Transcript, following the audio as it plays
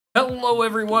Hello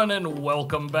everyone and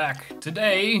welcome back.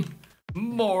 Today,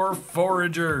 more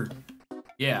Forager.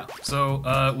 Yeah,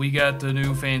 so we got the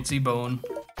new fancy bone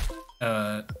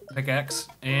pickaxe,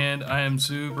 and I am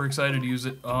super excited to use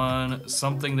it on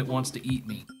something that wants to eat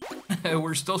me.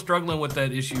 We're still struggling with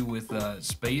that issue with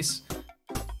space.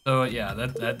 So yeah,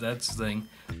 that's the thing.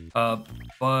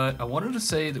 But I wanted to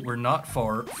say that we're not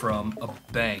far from a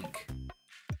bank.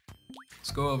 Let's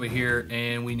go over here,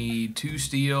 and we need 2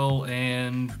 steel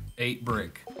and 8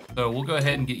 brick. So we'll go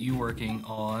ahead and get you working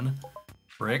on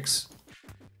bricks.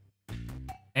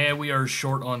 And we are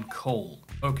short on coal.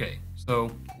 Okay, so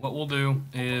what we'll do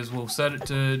is we'll set it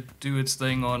to do its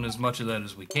thing on as much of that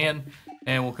as we can.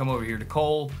 And we'll come over here to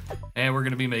coal, and we're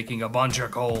gonna be making a bunch of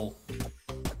coal.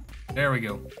 There we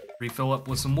go. Refill up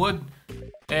with some wood,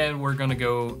 and we're gonna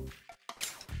go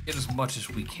get as much as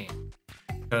we can,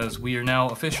 because we are now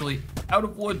officially out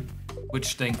of wood, which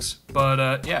stinks.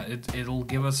 But yeah, it'll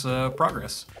give us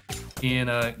progress in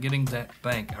getting that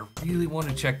bank. I really want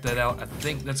to check that out. I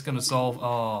think that's going to solve...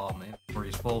 Oh, man,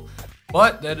 inventory's full.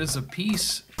 But that is a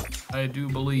piece, I do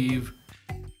believe,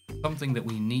 something that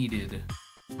we needed.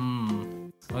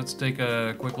 Let's take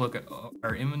a quick look at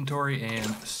our inventory and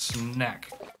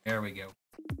snack. There we go.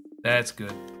 That's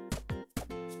good.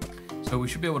 So we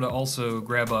should be able to also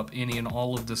grab up any and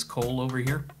all of this coal over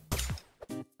here.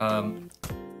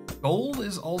 Gold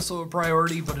is also a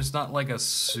priority, but it's not like a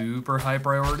super high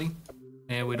priority.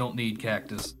 And we don't need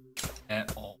cactus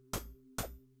at all.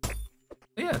 But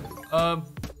yeah,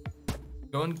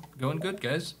 going good,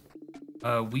 guys.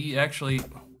 We actually,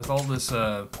 with all this,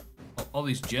 all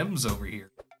these gems over here,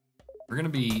 we're gonna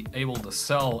be able to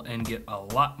sell and get a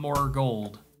lot more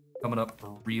gold coming up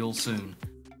real soon.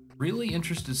 Really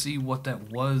interested to see what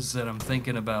that was that I'm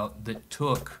thinking about that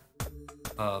took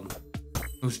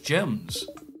those gems.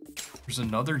 There's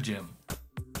another gem.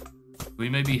 Do we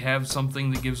maybe have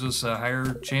something that gives us a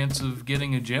higher chance of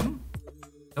getting a gem?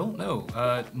 Don't know.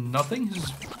 Nothing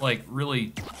has like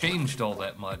really changed all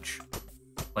that much.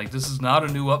 Like, this is not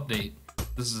a new update.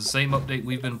 This is the same update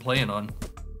we've been playing on.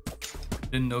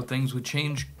 Didn't know things would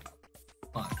change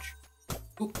much.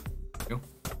 Ooh, there we go.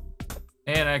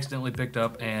 And I accidentally picked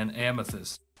up an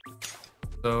amethyst.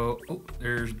 So, oh,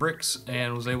 there's bricks,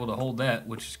 and was able to hold that,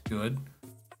 which is good.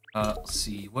 Let's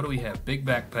see, what do we have? Big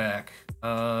backpack,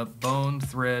 bone,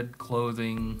 thread,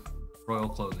 clothing, royal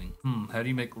clothing. How do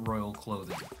you make royal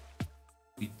clothing?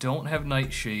 We don't have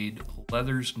nightshade.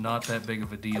 Leather's not that big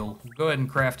of a deal. We'll go ahead and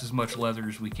craft as much leather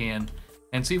as we can,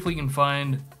 and see if we can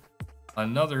find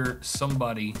another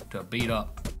somebody to beat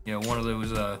up. You know, one of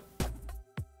those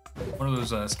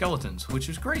skeletons, which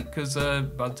is great, because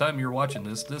by the time you're watching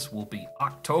this, this will be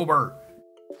October.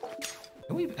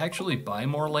 Can we actually buy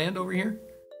more land over here?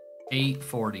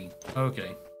 840.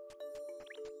 Okay.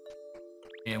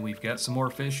 And we've got some more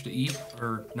fish to eat,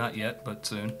 or not yet, but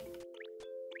soon.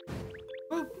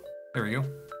 Oh, there we go.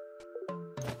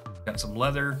 Got some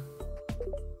leather.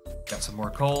 Got some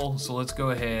more coal, so let's go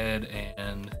ahead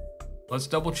and let's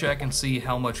double check and see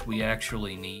how much we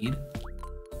actually need.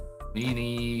 We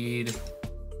need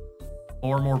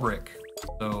 4 more brick.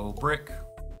 So brick,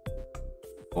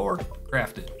 4,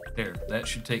 crafted. There, that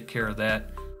should take care of that.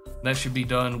 That should be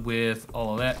done with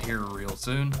all of that here real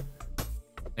soon.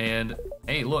 And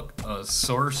hey, look, a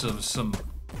source of some...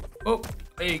 Oh,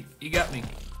 hey, you got me.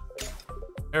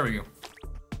 There we go.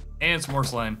 And some more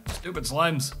slime. Stupid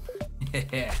slimes.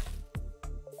 Yeah.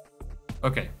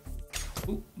 Okay.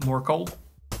 Ooh, more coal.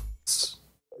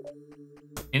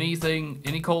 Any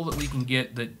coal that we can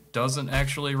get that doesn't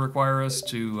actually require us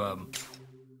to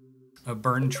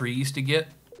burn trees to get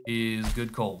is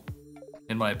good coal,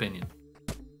 in my opinion.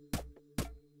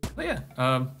 But yeah,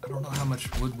 I don't know how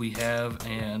much wood we have,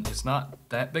 and it's not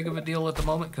that big of a deal at the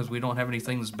moment because we don't have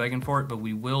anything that's begging for it, but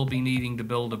we will be needing to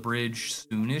build a bridge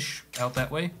soonish out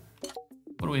that way.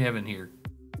 What do we have in here?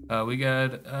 We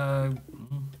got,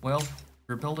 well,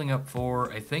 we're building up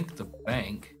for, I think, the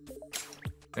bank.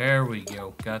 There we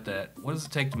go, got that. What does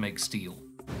it take to make steel?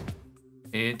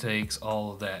 It takes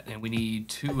all of that, and we need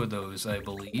 2 of those, I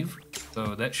believe.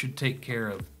 So that should take care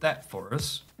of that for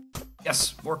us.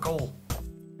 Yes, more coal.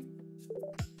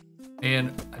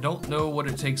 And I don't know what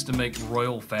it takes to make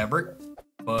royal fabric,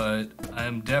 but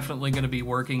I'm definitely going to be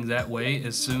working that way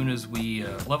as soon as we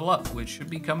level up, which should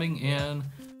be coming in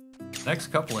the next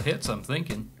couple of hits, I'm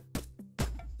thinking.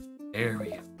 There we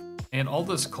go. And all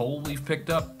this coal we've picked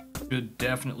up should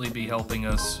definitely be helping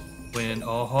us when,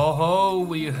 oh ho ho,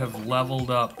 we have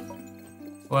leveled up.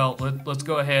 Well, let's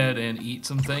go ahead and eat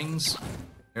some things.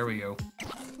 There we go.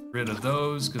 Rid of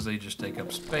those because they just take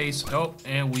up space. Oh,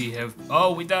 and we have,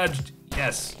 oh, we dodged.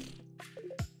 Yes.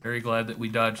 Very glad that we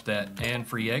dodged that. And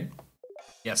free egg?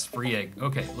 Yes, free egg.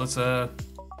 Okay, let's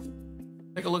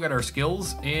take a look at our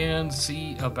skills and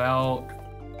see about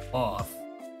cloth.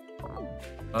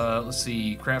 Let's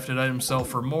see, crafted items sell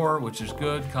for more, which is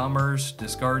good. Commerce,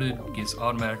 discarded, gets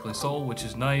automatically sold, which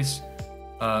is nice.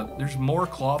 There's more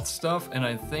cloth stuff, and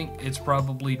I think it's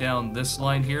probably down this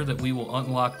line here that we will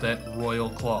unlock that royal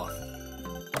cloth.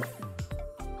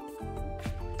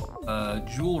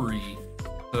 Jewelry.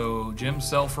 So gems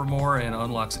sell for more and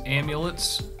unlocks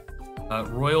amulets.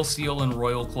 Royal seal and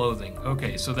royal clothing.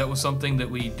 Okay, so that was something that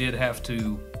we did have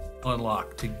to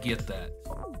unlock to get that.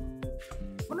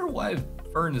 Wonder why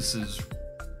furnaces...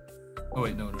 Oh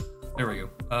wait, no. There we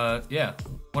go. Yeah.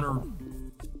 Wonder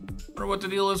what the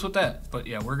deal is with that. But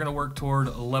yeah, we're gonna work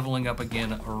toward leveling up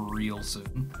again real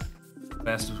soon.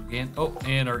 Fast as we can. Oh,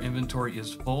 and our inventory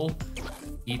is full.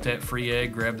 Eat that free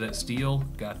egg, grab that steel.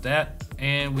 Got that.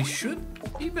 And we should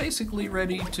be basically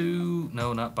ready to...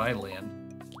 No, not buy land.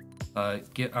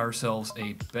 Get ourselves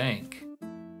a bank.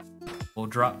 We'll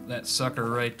drop that sucker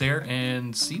right there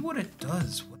and see what it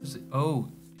does. What is it? Oh,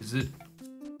 is it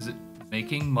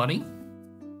making money?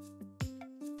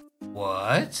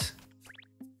 What?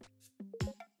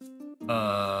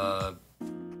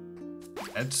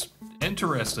 That's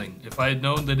interesting. If I had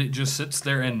known that it just sits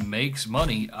there and makes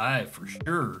money, I for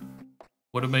sure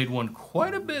would have made one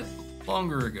quite a bit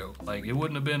longer ago. Like, it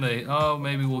wouldn't have been a, oh,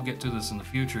 maybe we'll get to this in the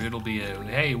future. It'll be a,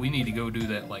 hey, we need to go do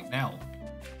that like now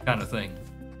kind of thing.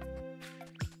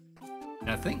 And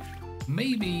I think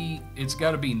maybe it's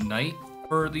got to be night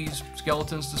for these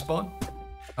skeletons to spawn.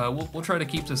 We'll try to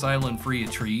keep this island free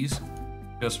of trees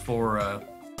just for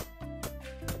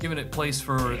giving it place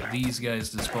for these guys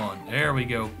to spawn. There we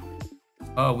go.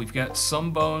 Oh, we've got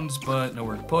some bones, but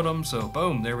nowhere to put them, so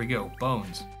boom, there we go,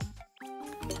 bones.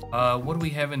 What do we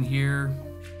have in here?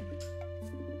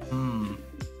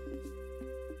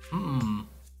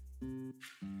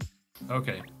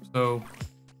 Okay, so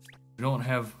we don't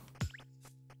have...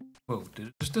 Whoa, did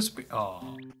it just disappear?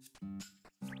 Oh.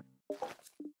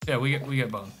 Yeah, we got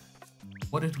bone.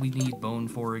 What did we need bone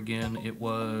for again? It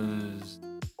was...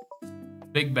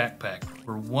 Big backpack.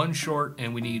 We're one short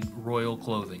and we need royal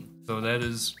clothing. So that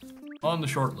is on the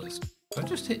short list. If I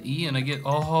just hit E and I get,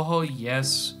 oh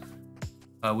yes.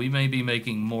 We may be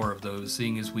making more of those,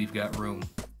 seeing as we've got room.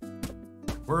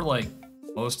 We're like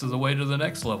most of the way to the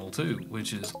next level too,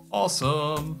 which is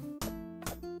awesome.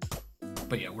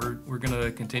 But yeah, we're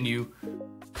gonna continue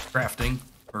crafting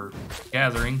or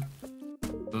gathering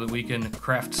so that we can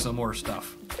craft some more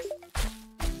stuff.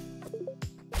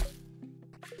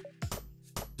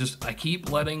 I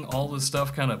keep letting all this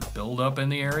stuff kind of build up in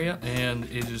the area, and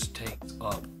it just takes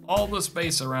up all the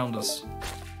space around us,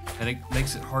 and it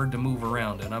makes it hard to move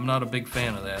around, and I'm not a big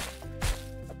fan of that.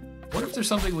 What if there's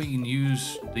something we can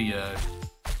use the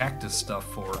cactus stuff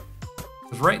for?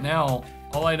 Because right now,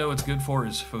 all I know it's good for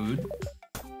is food.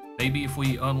 Maybe if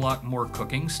we unlock more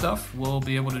cooking stuff, we'll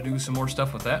be able to do some more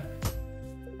stuff with that.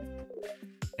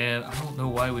 And I don't know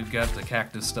why we've got the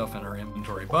cactus stuff in our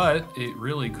inventory, but it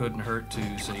really couldn't hurt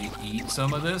to, say, eat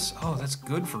some of this. Oh, that's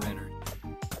good for energy.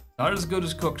 Not as good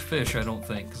as cooked fish, I don't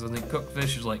think, because I think cooked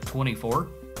fish is like 24.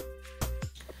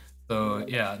 So,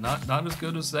 yeah, not as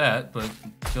good as that, but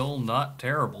still not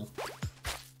terrible.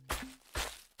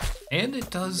 And it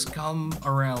does come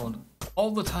around all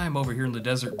the time over here in the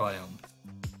desert biome.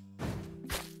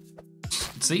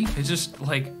 See? It's just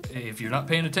like, if you're not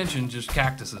paying attention, just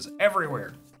cactuses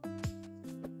everywhere.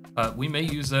 We may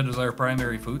use that as our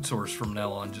primary food source from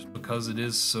now on, just because it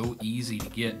is so easy to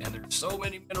get, and there's so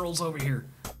many minerals over here.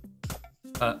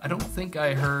 I don't think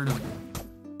I heard of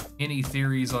any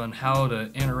theories on how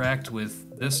to interact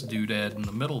with this doodad in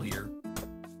the middle here,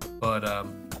 but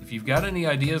if you've got any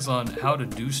ideas on how to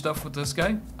do stuff with this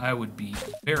guy, I would be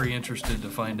very interested to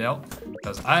find out,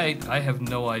 because I have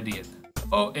no idea.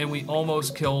 Oh, and we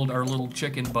almost killed our little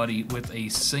chicken buddy with a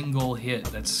single hit.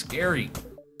 That's scary.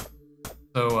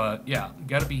 So, yeah,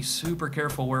 gotta be super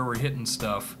careful where we're hitting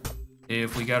stuff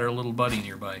if we got our little buddy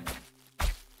nearby.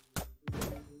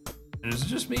 And is it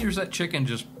just me, or is that chicken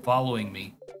just following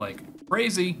me like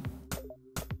crazy?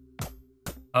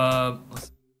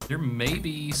 There may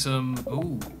be some,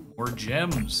 oh, more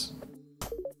gems.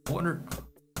 I wonder,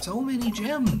 so many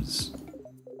gems.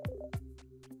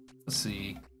 Let's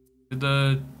see.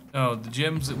 The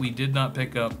gems that we did not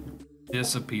pick up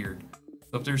disappeared.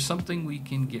 So if there's something we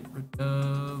can get rid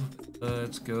of,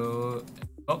 let's go.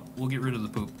 Oh, we'll get rid of the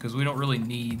poop, because we don't really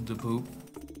need the poop.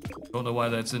 Don't know why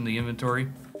that's in the inventory.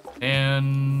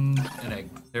 And an egg.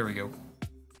 There we go.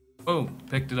 Boom,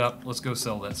 picked it up. Let's go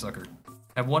sell that sucker.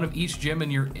 Have one of each gem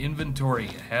in your inventory.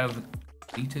 Have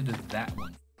completed that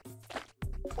one.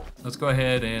 let's go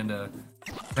ahead and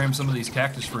cram some of these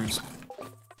cactus fruits.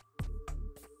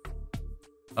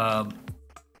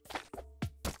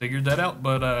 Figured that out,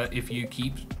 but if you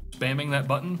keep spamming that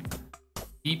button,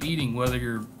 keep eating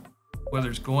whether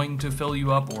it's going to fill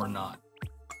you up or not,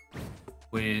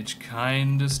 which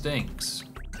kinda stinks.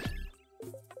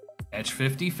 Catch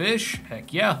 50 fish,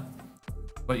 heck yeah.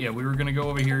 But yeah, we were gonna go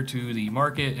over here to the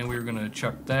market and we were gonna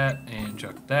chuck that and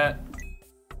chuck that.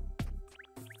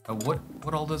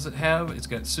 What all does it have? It's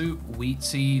got soup, wheat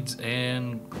seeds,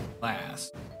 and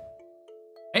glass.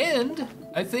 And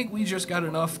I think we just got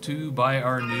enough to buy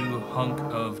our new hunk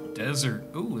of desert.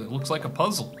 Ooh, it looks like a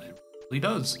puzzle. It really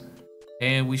does.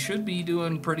 And we should be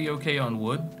doing pretty okay on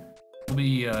wood. We'll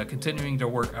be continuing to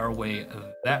work our way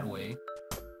that way.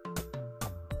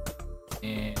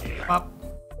 And pop.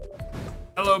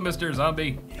 Hello, Mr.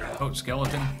 Zombie. Coach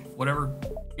Skeleton. Whatever.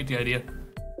 Get the idea.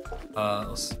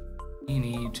 Let's see. We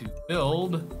need to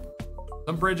build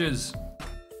some bridges.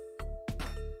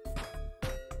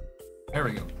 There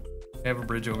we go. I have a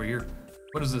bridge over here.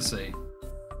 What does this say?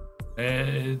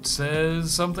 It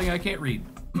says something I can't read.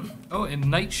 Oh, and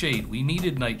nightshade. We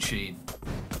needed nightshade.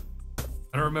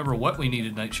 I don't remember what we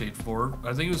needed nightshade for.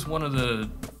 I think it was one of the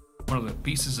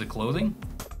pieces of clothing.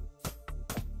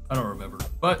 I don't remember,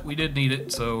 but we did need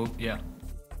it, so yeah.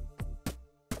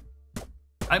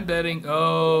 I'm betting,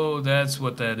 oh, that's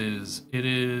what that is. It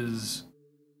is,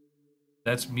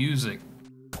 that's music.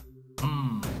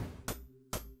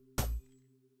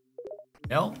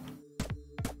 Well,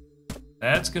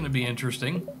 that's gonna be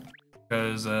interesting,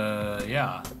 because,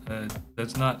 yeah,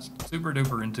 that's not super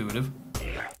duper intuitive.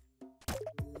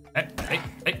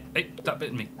 Hey, stop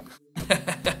hitting me.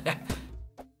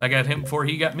 I got him before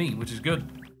he got me, which is good.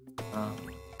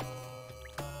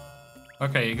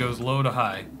 Okay, it goes low to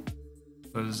high.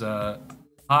 It goes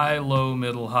high, low,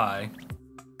 middle, high.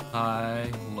 High,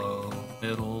 low,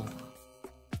 middle,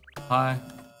 high.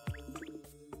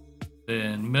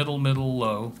 Then middle, middle,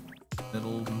 low.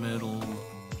 Middle, middle.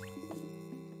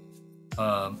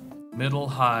 Middle,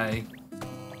 high.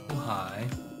 Middle, high.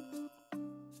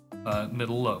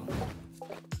 Middle, low.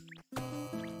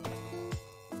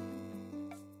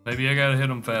 Maybe I gotta hit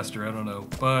them faster, I don't know.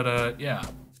 But, yeah.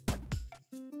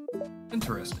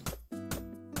 Interesting.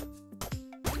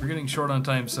 We're getting short on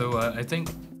time, so I think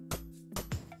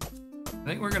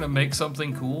we're gonna make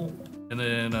something cool and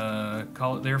then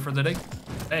call it there for the day.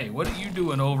 Hey, what are you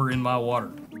doing over in my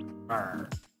water? Arr.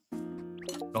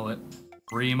 Call it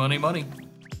free money.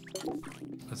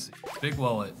 Let's see. Big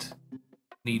wallet.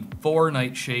 Need 4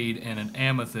 nightshade and an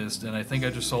amethyst, and I think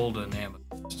I just sold an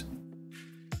amethyst.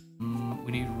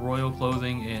 We need royal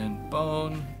clothing and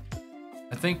bone.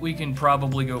 I think we can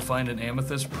probably go find an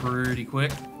amethyst pretty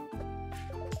quick.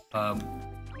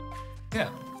 Yeah.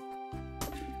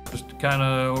 Just kind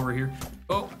of over here.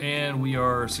 Oh, and we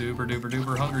are super duper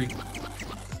duper hungry.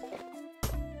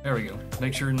 There we go.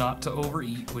 Make sure not to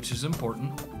overeat, which is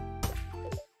important.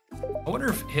 I wonder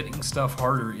if hitting stuff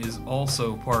harder is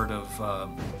also part of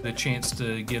the chance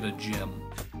to get a gem.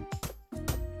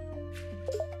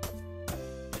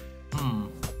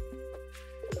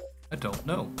 I don't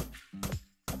know.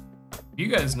 You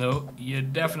guys know, you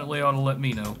definitely ought to let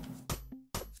me know.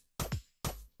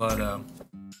 But,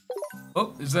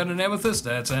 oh, is that an amethyst?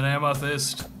 That's an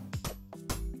amethyst.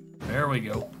 There we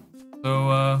go.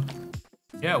 So,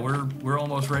 yeah, we're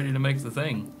almost ready to make the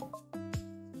thing.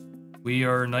 We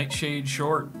are nightshade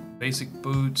short, basic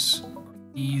boots,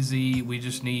 easy. We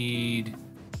just need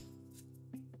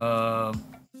a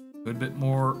good bit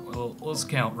more. Well, let's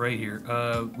count right here.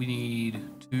 We need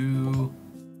 2,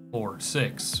 4,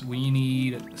 6. We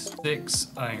need 6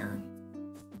 iron.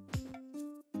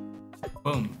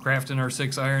 Boom, crafting our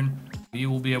 6 iron. We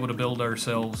will be able to build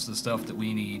ourselves the stuff that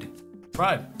we need.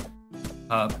 5.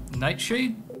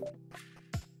 Nightshade?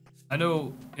 I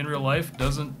know in real life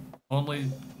doesn't only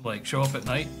like show up at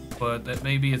night, but that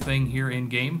may be a thing here in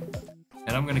game.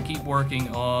 And I'm gonna keep working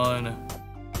on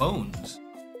bones,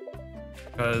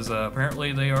 because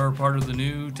apparently they are part of the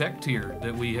new tech tier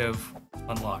that we have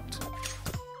unlocked.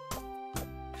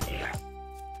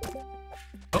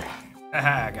 Oh,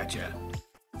 haha, gotcha.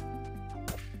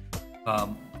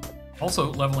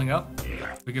 Also leveling up.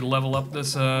 We could level up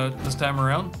this this time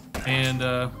around and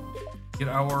get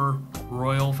our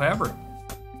royal fabric.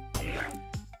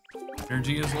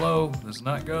 Energy is low. That's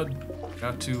not good.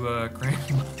 Got to cram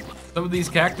some of these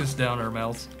cactus down our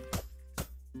mouths.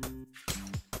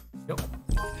 Yep.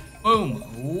 Boom.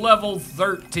 Level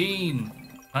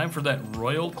 13. Time for that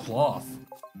royal cloth.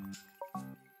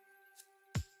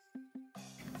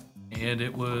 And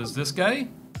it was this guy.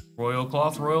 Royal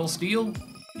cloth, royal steel.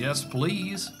 Yes,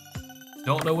 please.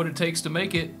 Don't know what it takes to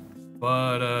make it,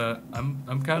 but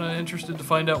I'm kind of interested to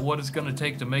find out what it's going to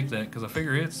take to make that, because I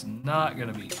figure it's not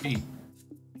going to be cheap.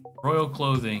 Royal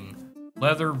clothing,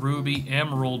 leather, ruby,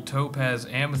 emerald, topaz,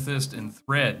 amethyst, and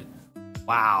thread.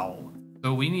 Wow.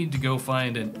 So we need to go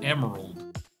find an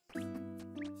emerald.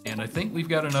 And I think we've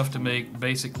got enough to make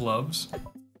basic gloves.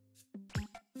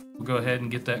 We'll go ahead and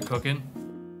get that cooking.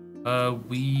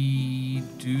 We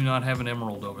do not have an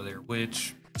emerald over there,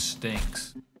 which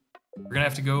stinks. We're gonna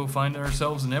have to go find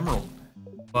ourselves an emerald.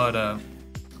 But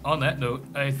on that note,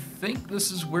 I think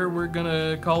this is where we're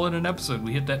gonna call it an episode.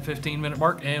 We hit that 15-minute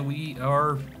mark, and we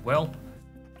are, well,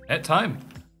 at time.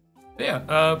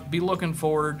 Yeah, be looking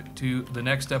forward to the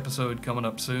next episode coming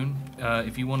up soon.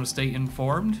 If you want to stay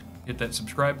informed, hit that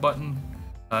subscribe button.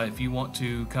 If you want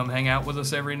to come hang out with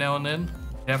us every now and then,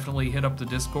 definitely hit up the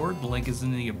Discord. The link is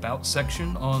in the About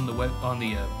section on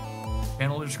the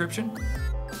channel description.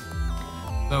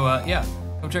 So yeah,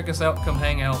 come check us out, come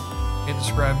hang out, hit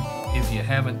subscribe if you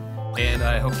haven't, and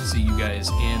I hope to see you guys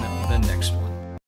in the next one.